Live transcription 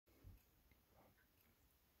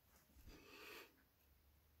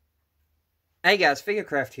Hey guys,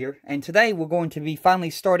 Figurecraft here, and today we're going to be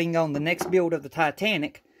finally starting on the next build of the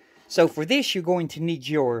Titanic. So for this, you're going to need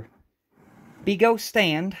your big old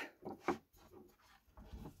stand.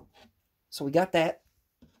 So we got that.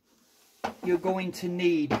 You're going to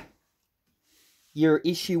need your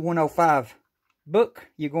issue 105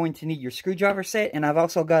 book. You're going to need your screwdriver set, and I've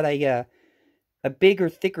also got a bigger,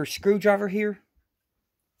 thicker screwdriver here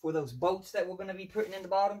for those bolts that we're going to be putting in the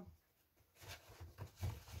bottom.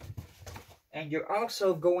 And you're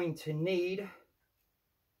also going to need,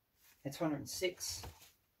 that's 106.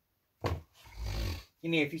 Give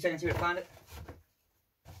me a few seconds here to find it.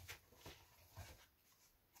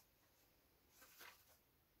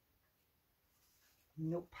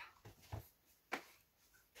 Nope.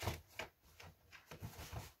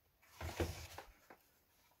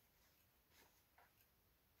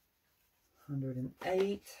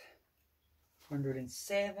 $108,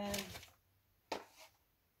 $107,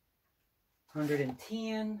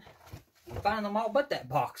 $110. Find them all but that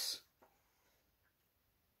box.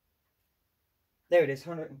 There it is,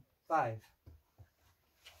 105.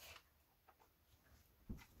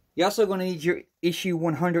 You're also going to need your issue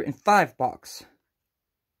 105 box.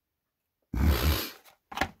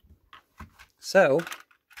 So,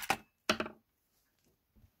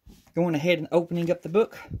 going ahead and opening up the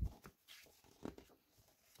book.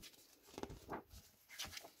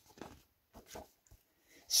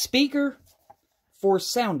 Speaker for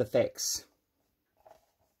sound effects.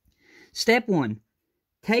 Step 1.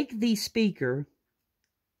 Take the speaker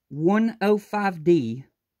 105D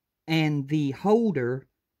and the holder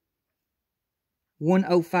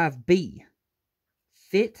 105B.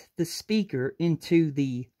 Fit the speaker into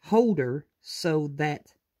the holder so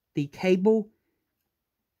that the cables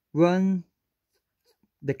run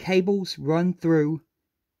through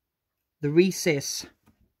the recess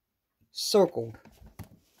circled.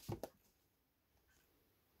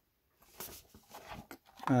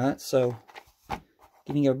 Alright, so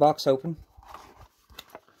getting your box open,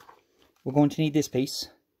 we're going to need this piece.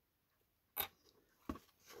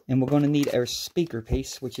 And we're going to need our speaker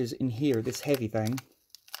piece, which is in here, this heavy thing.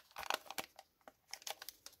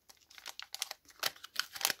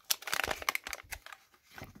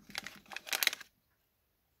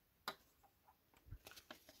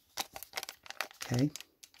 Okay.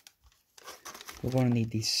 We're going to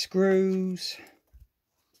need these screws.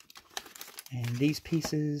 And these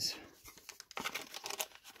pieces.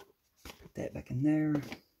 Put that back in there.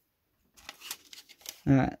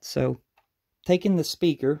 Alright, so taking the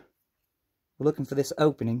speaker, we're looking for this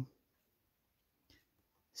opening.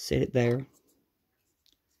 Set it there.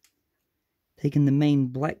 Taking the main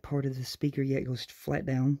black part of the speaker, yeah, it goes flat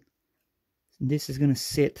down. And this is going to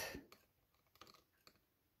sit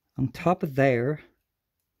on top of there.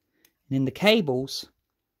 And then the cable's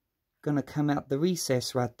going to come out the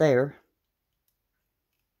recess right there.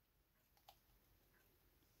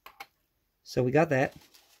 So we got that.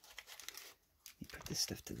 Let me put this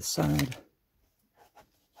stuff to the side.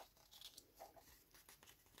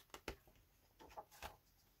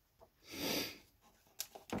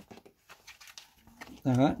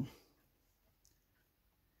 Alright.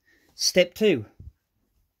 Step 2.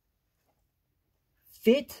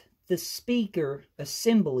 Fit the speaker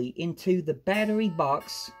assembly into the battery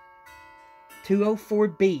box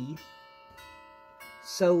 204B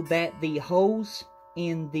so that the holes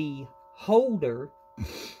in the holder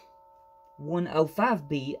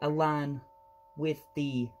 105B align with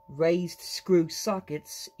the raised screw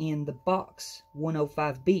sockets in the box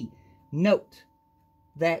 105B. Note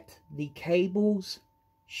that the cables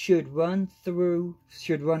should run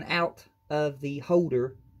out of the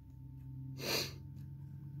holder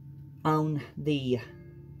on the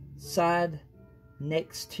side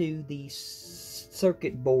next to the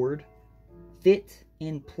circuit board. Fit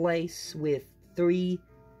in place with 3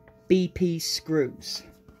 BP screws.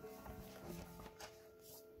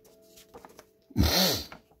 Let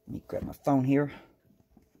me grab my phone here.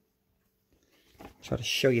 Try to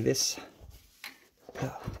show you this.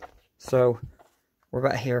 So, we're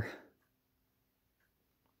about here.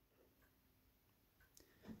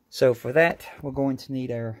 So for that, we're going to need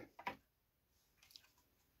our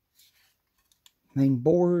main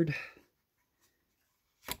board.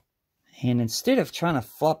 And instead of trying to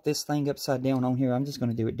flop this thing upside down on here, I'm just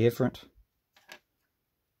going to do it different.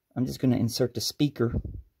 I'm just going to insert the speaker.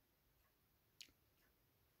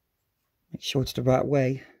 Make sure it's the right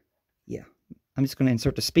way. Yeah, I'm just going to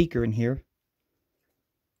insert the speaker in here.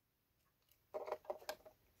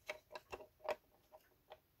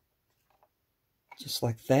 Just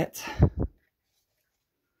like that.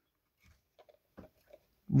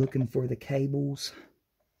 Looking for the cables.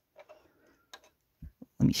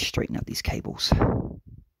 me straighten out these cables.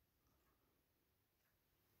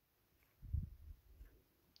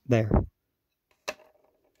 There.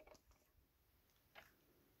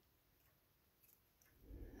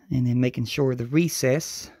 And then making sure the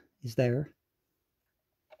recess is there.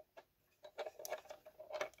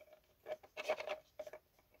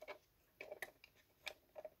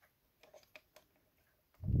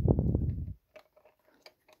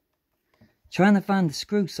 Trying to find the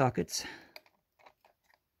screw sockets,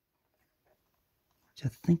 which I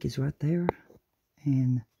think is right there.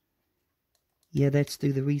 And yeah, that's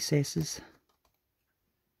through the recesses.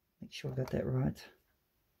 Make sure I got that right.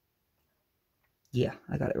 Yeah,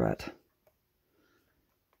 I got it right.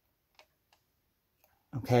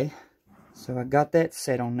 Okay, so I got that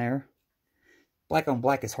set on there. Black on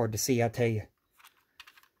black is hard to see, I tell you.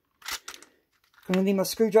 Gonna need my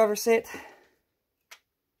screwdriver set.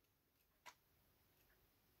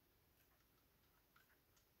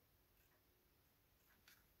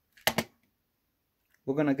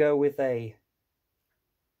 We're gonna go with a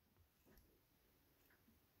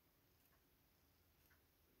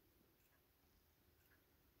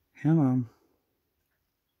come on.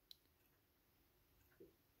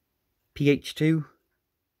 pH2.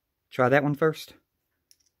 Try that one first.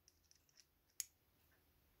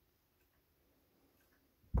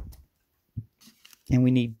 And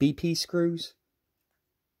we need BP screws.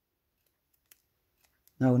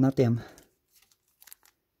 No, not them.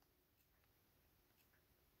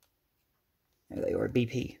 There they are,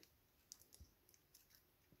 BP.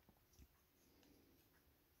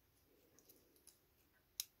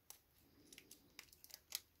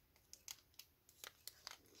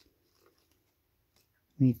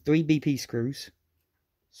 We need 3 BP screws.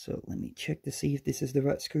 So let me check to see if this is the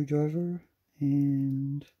right screwdriver.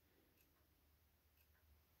 And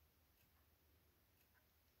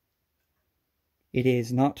it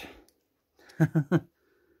is not.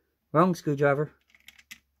 Wrong screwdriver.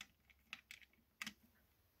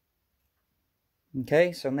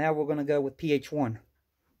 Okay, so now we're going to go with pH1.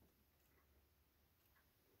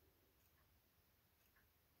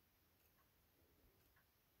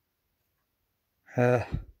 Oh,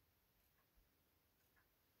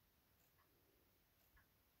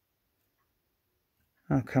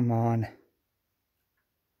 come on.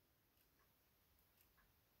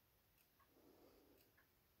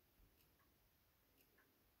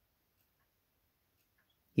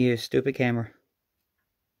 You stupid camera.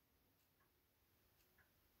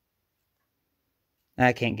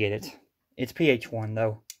 I can't get it. It's pH1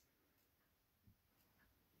 though.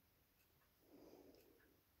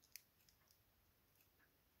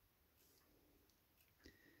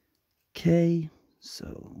 Okay,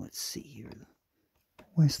 so let's see here.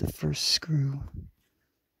 Where's the first screw?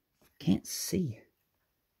 Can't see.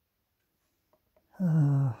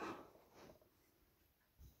 One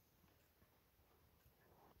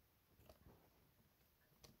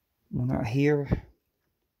right here.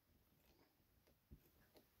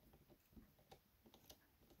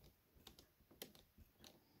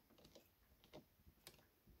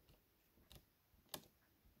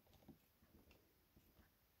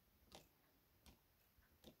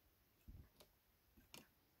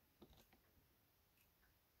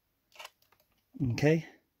 Okay,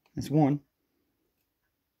 that's one.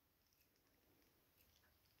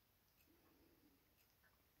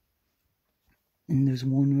 And there's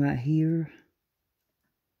one right here.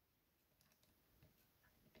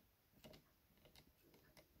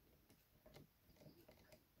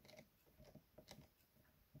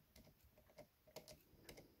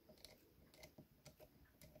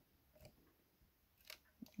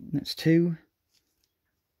 That's two.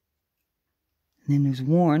 And then there's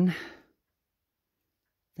one.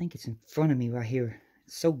 I think it's in front of me right here.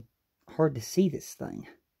 It's so hard to see this thing.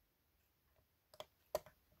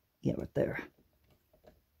 Yeah, right there.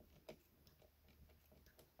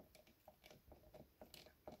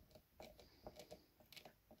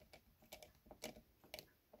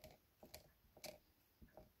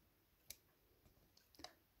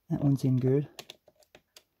 That one's in good.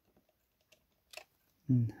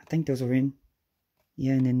 I think those are in.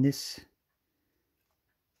 Yeah, and then this.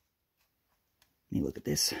 Let me look at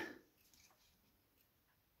this.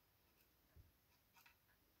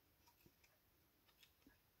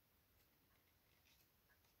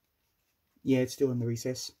 Yeah, it's still in the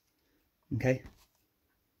recess. Okay.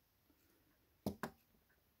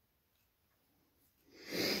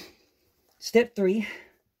 Step 3.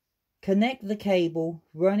 Connect the cable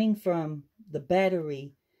running from the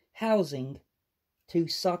battery housing to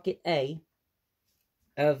socket A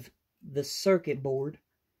of the circuit board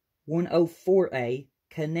 104A.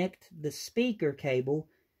 Connect the speaker cable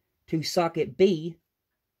to socket B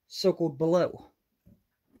circled below.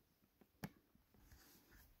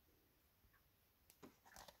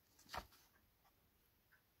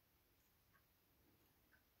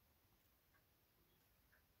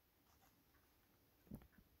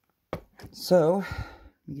 So, let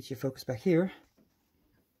me get your focus back here.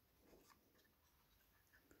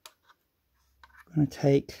 I'm going to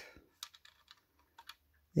take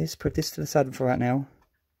this, put this to the side for right now.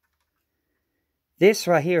 This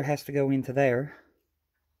right here has to go into there.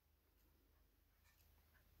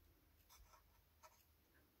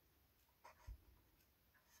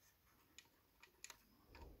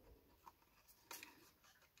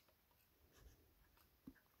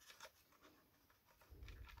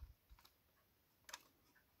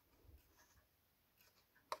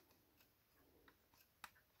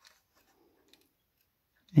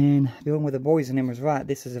 And going with the boys and them was right.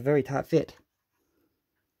 This is a very tight fit.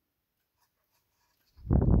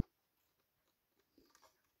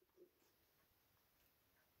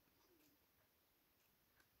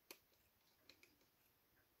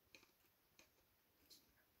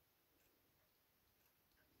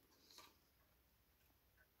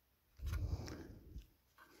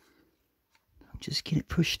 Just get it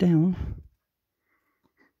pushed down.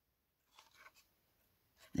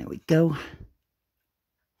 There we go.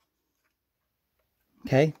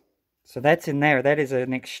 Okay, so that's in there. That is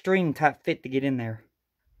an extreme tight fit to get in there.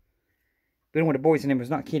 Going with the boys and them was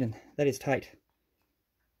not kidding. That is tight.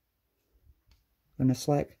 Gonna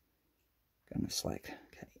slack. Gonna slack.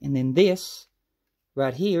 Okay, and then this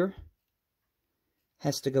right here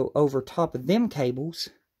has to go over top of them cables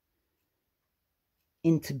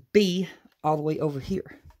into B all the way over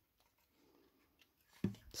here.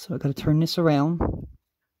 So I gotta turn this around.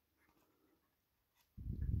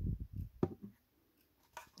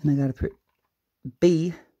 And I gotta put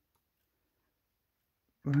B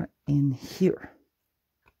right in here.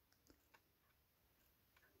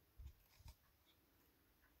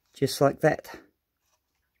 Just like that.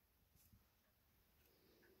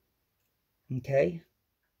 Okay.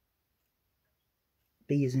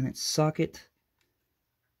 B is in its socket.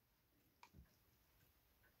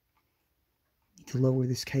 Need to lower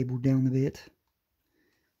this cable down a bit.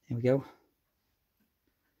 There we go.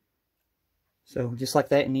 So, just like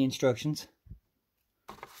that in the instructions.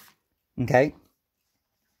 Okay.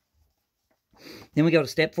 Then we go to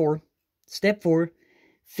step 4. Step 4,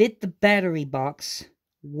 fit the battery box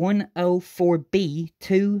 104B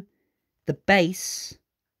to the base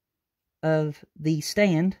of the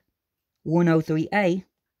stand 103A.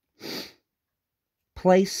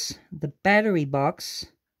 Place the battery box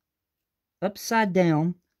upside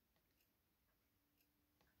down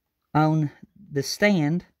on the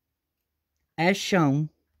stand as shown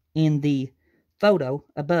in the photo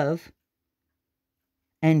above,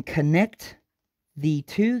 and connect the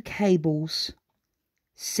two cables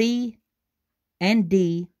C and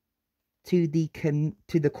D to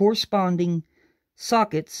the corresponding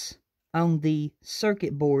sockets on the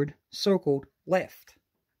circuit board circled left.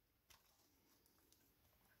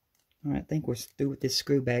 Alright, I think we're through with this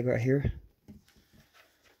screw bag right here.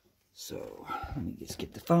 So, let me just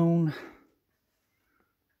get the phone.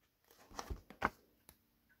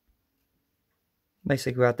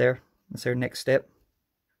 Basically right there. That's our next step.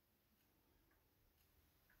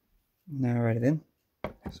 Alrighty then.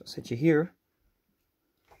 So I'll set you here.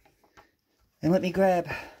 And let me grab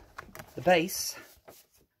the base.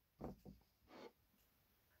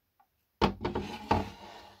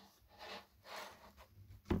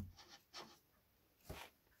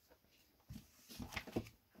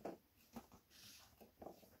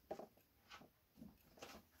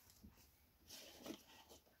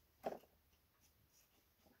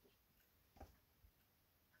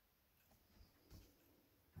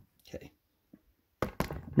 Okay.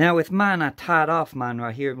 Now with mine, I tied off mine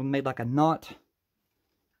right here. It made like a knot.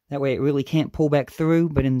 That way it really can't pull back through,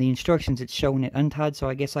 but in the instructions it's showing it untied, so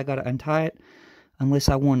I guess I gotta untie it. Unless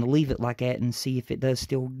I want to leave it like that and see if it does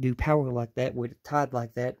still do power like that with it tied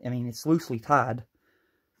like that. I mean, it's loosely tied.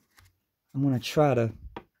 I'm going to try to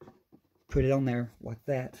put it on there like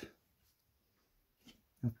that.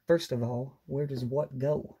 Now, first of all, where does what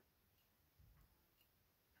go?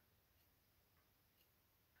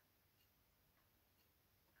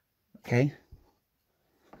 Okay.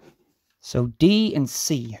 So D and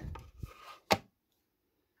C.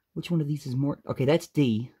 Which one of these is more? Okay, that's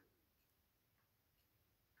D.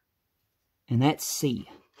 And that's C.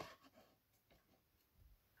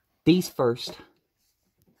 D's first.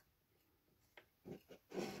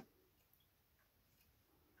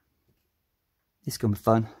 This is going to be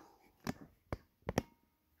fun.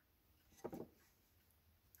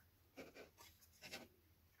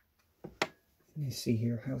 me see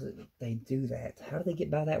here. How did they do that? How do they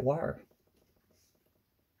get by that wire?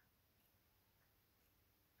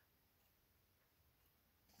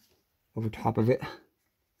 Over top of it.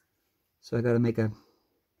 So I got to make a,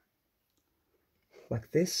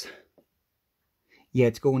 like this. Yeah,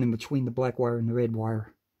 it's going in between the black wire and the red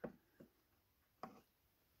wire.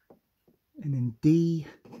 And then D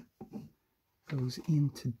goes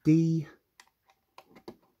into D.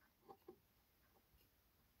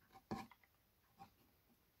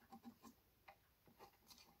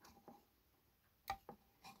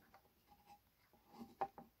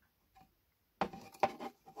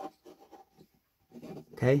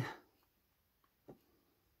 Okay.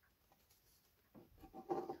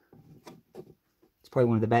 It's probably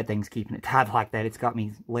one of the bad things keeping it tied like that. It's got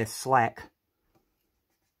me less slack.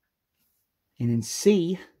 And then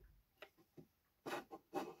C.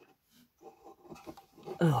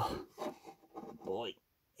 Oh, boy.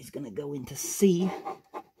 It's going to go into C.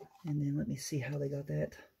 And then let me see how they got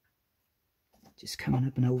that. Just coming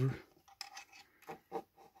up and over. I'll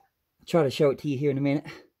try to show it to you here in a minute.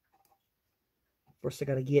 First I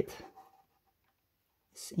got to get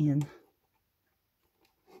this in.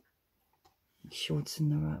 Make sure it's in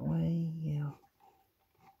the right way. Yeah.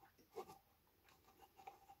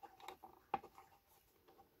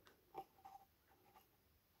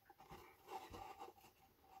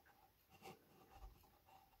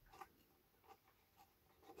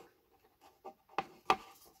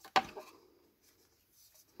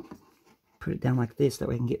 Put it down like this, that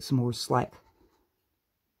way I can get some more slack.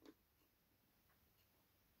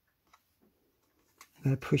 I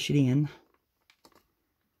gotta push it in.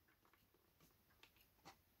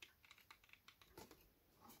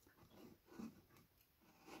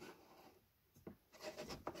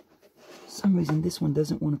 For some reason this one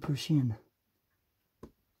doesn't want to push in.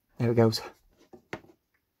 There it goes.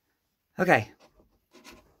 Okay.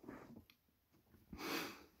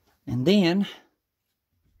 And then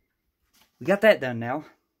we got that done now.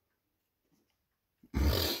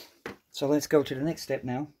 So let's go to the next step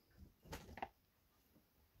now.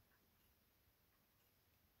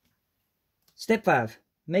 Step 5.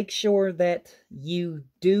 Make sure that you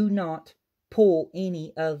do not pull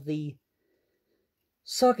any of the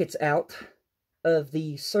sockets out of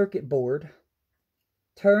the circuit board.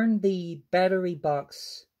 Turn the battery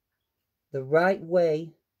box the right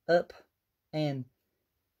way up and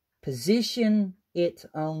position it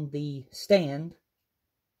on the stand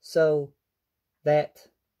so that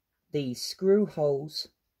the screw holes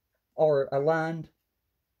are aligned.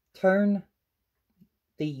 Turn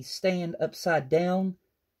the stand upside down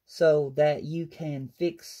so that you can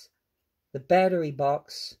fix the battery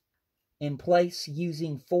box in place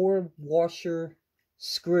using 4 washer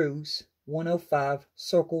screws, 105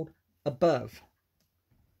 circled above.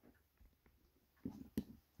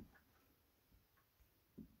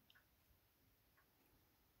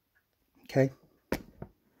 Okay.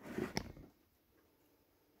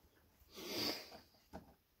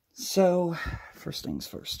 So, first things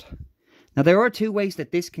first. Now, there are 2 ways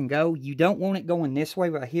that this can go. You don't want it going this way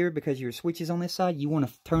right here because your switch is on this side. You want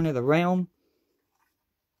to turn it around.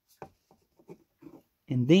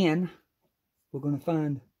 And then, we're going to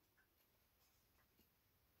find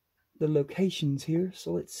the locations here.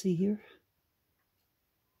 So, let's see here.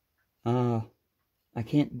 I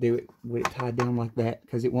can't do it with it tied down like that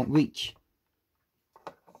because it won't reach.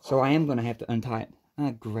 So, I am going to have to untie it.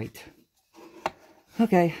 Ah, great.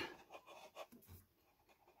 Okay.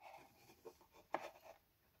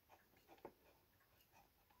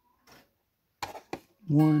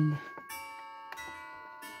 One,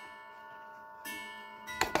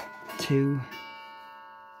 2.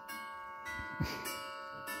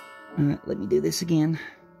 Alright, let me do this again.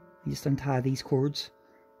 Just untie these cords.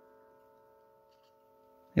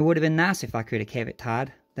 It would have been nice if I could have kept it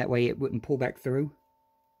tied. That way it wouldn't pull back through.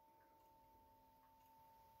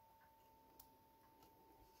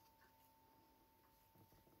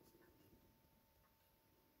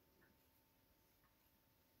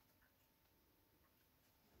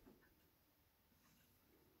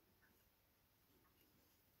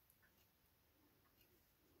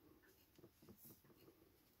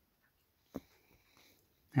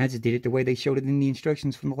 I just did it the way they showed it in the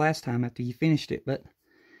instructions from the last time after you finished it, but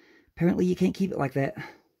apparently you can't keep it like that.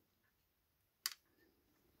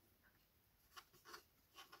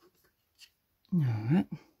 Alright.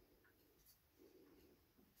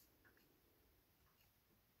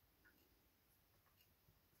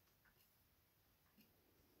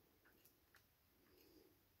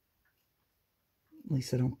 At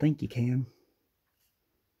least I don't think you can,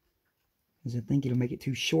 because I think it'll make it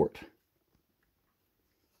too short.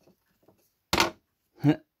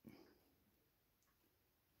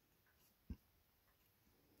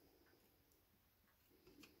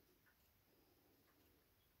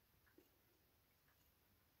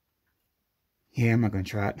 Yeah, I'm not going to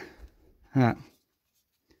try it. All right.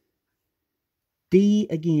 D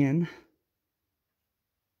again,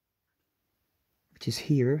 which is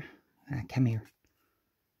here. Come here.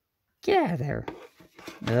 Get out of there.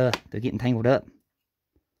 They're getting tangled up.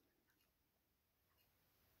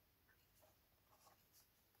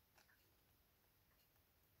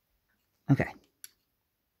 Okay.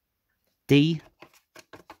 D.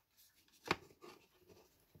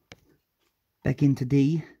 Back into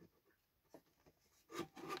D.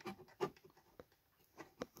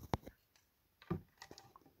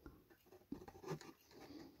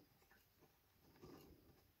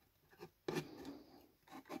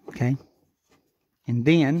 Okay. And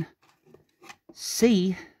then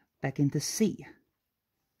C back into C.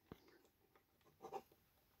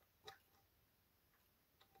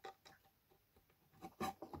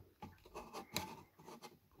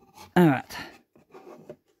 Alright.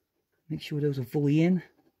 Make sure those are fully in.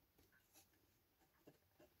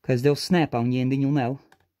 Because they'll snap on you and then you'll know.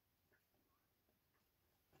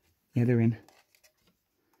 Yeah, they're in.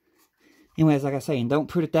 Anyways, like I say, and don't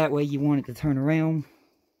put it that way you want it to turn around.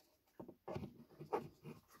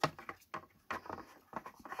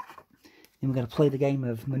 And we've got to play the game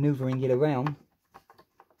of maneuvering it around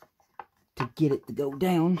to get it to go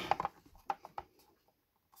down.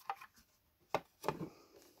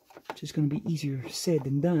 Which is going to be easier said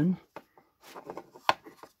than done.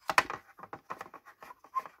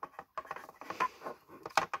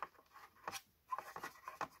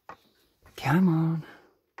 Come on.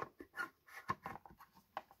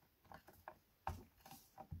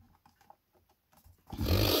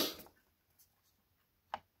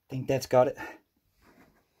 I think that's got it. Let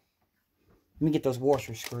me get those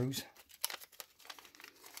washer screws.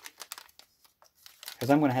 Because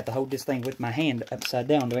I'm going to have to hold this thing with my hand upside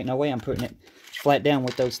down. There ain't no way I'm putting it flat down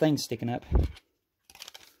with those things sticking up.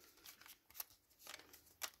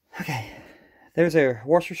 Okay. There's our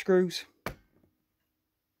washer screws.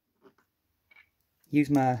 Use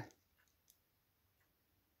my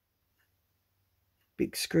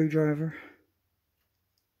big screwdriver.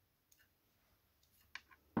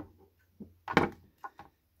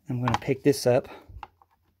 I'm going to pick this up.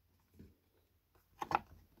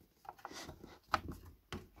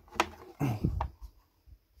 Make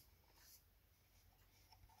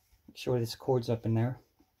sure this cord's up in there.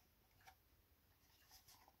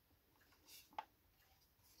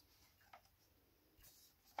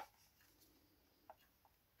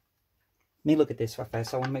 Let me look at this real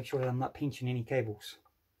fast. I want to make sure that I'm not pinching any cables.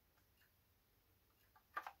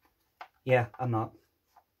 Yeah, I'm not.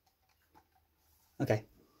 Okay.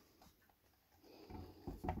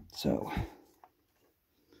 So,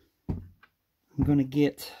 I'm going to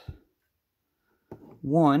get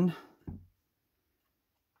one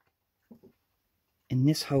in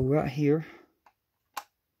this hole right here.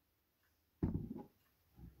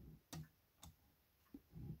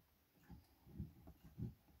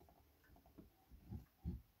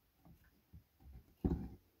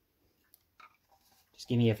 Just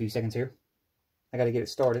give me a few seconds here. I got to get it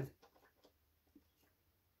started.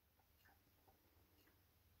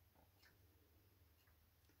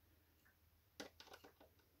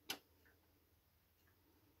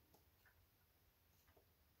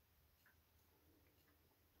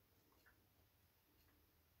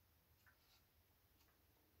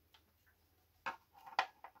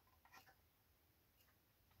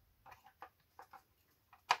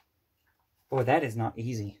 Boy, that is not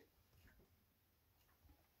easy.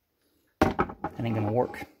 That ain't gonna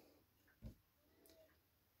work.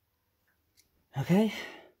 Okay.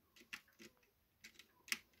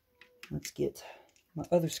 Let's get my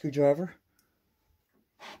other screwdriver.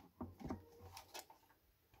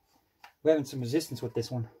 We're having some resistance with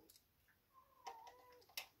this one.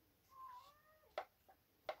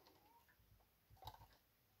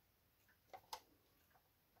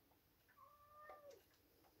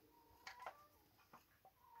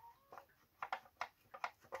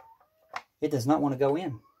 It does not want to go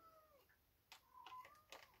in.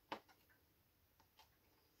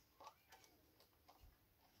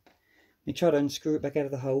 Let me try to unscrew it back out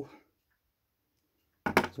of the hole.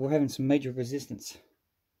 So we're having some major resistance.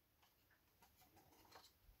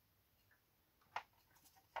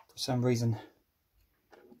 For some reason.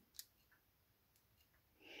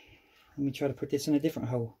 Let me try to put this in a different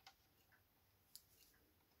hole.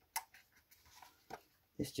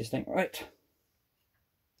 This just ain't right.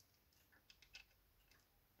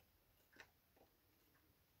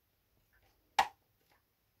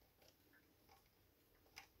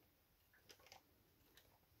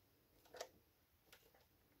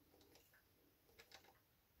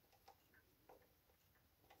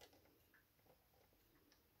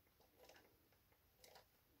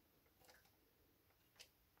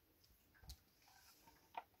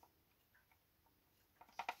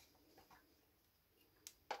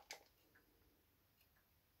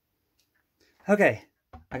 Okay,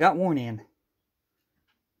 I got one in.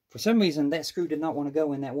 For some reason, that screw did not want to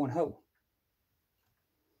go in that one hole.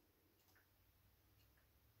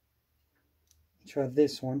 Try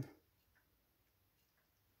this one.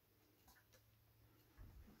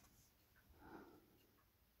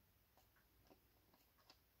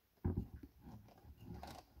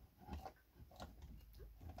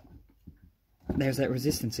 There's that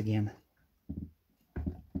resistance again.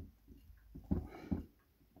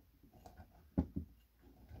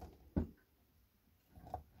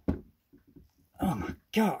 Oh my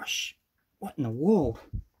gosh. What in the world?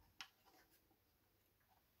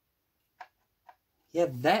 Yeah,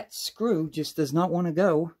 that screw just does not want to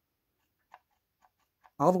go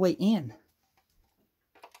all the way in.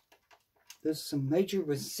 There's some major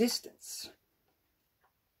resistance.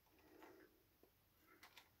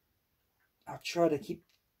 I'll try to keep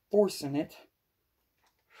forcing it.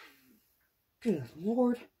 Good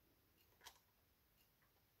Lord.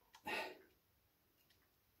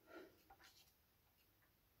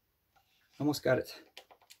 Almost got it.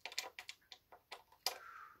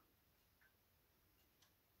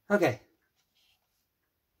 Okay.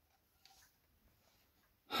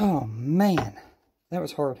 Oh man, that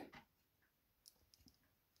was hard.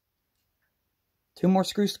 2 more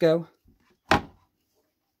screws to go.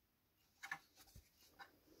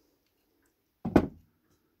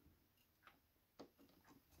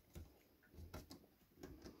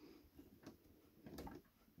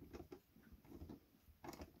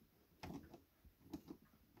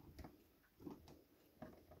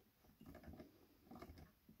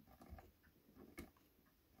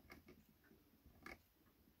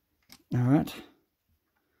 All right.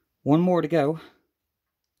 1 more to go.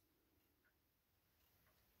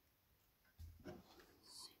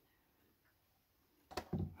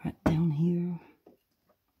 Right down here.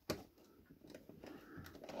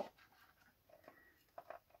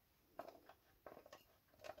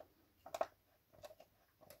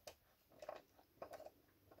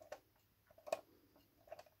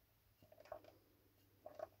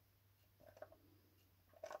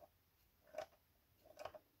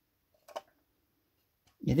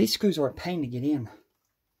 Yeah, these screws are a pain to get in.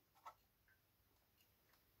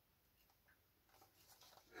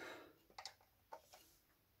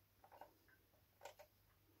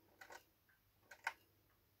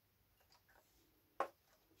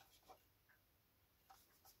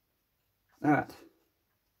 All right.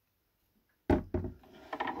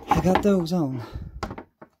 I got those on.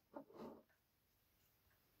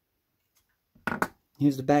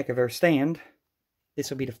 Here's the back of our stand.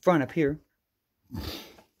 This will be the front up here.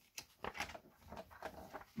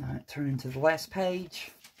 Alright, turn into the last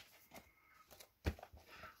page.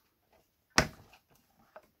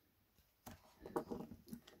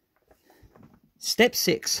 Step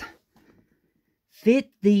 6. Fit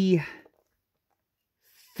the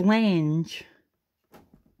flange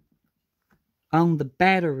on the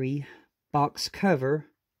battery box cover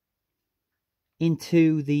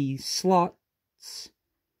into the slots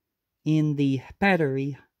in the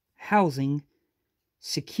battery housing.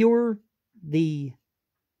 Secure the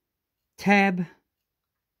tab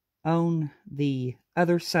on the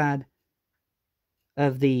other side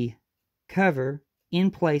of the cover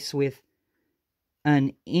in place with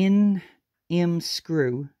an NM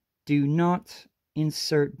screw. Do not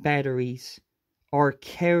insert batteries or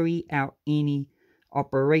carry out any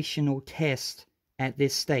operational test at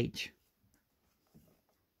this stage.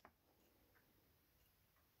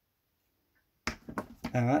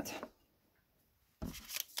 Alright,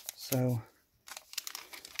 so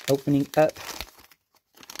opening up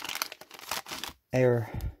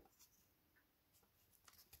our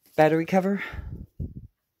battery cover,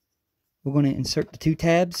 we're going to insert the 2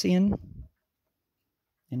 tabs in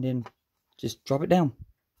and then just drop it down.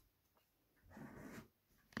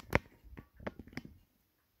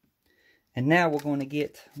 And now we're going to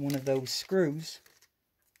get one of those screws,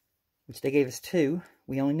 which they gave us 2.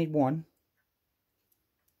 We only need 1.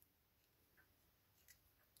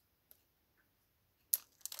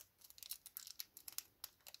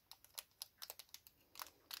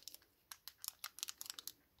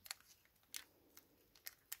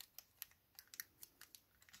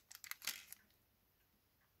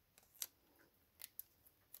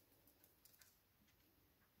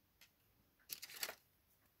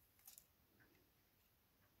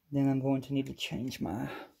 Then I'm going to need to change my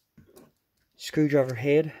screwdriver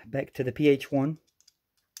head back to the PH1.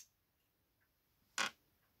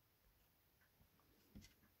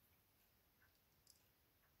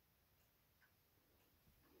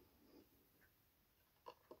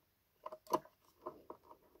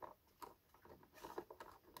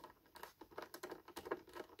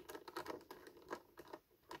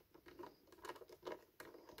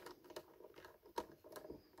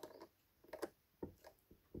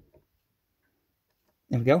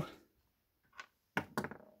 There we go.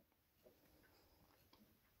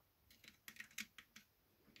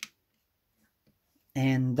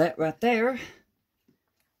 And that right there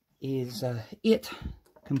is it.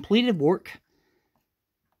 Completed work.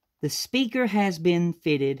 The speaker has been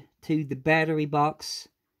fitted to the battery box,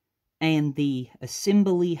 and the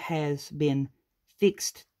assembly has been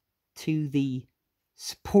fixed to the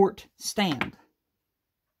support stand.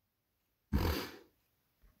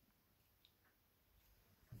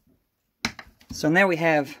 So now we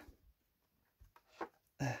have,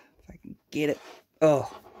 if I can get it,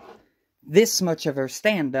 this much of our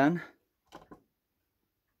stand done.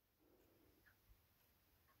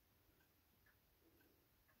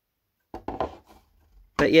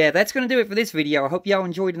 But yeah, that's going to do it for this video. I hope y'all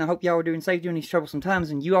enjoyed, and I hope y'all are doing safe during these troublesome times,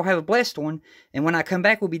 and you all have a blessed one. And when I come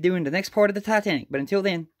back, we'll be doing the next part of the Titanic. But until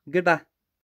then, goodbye.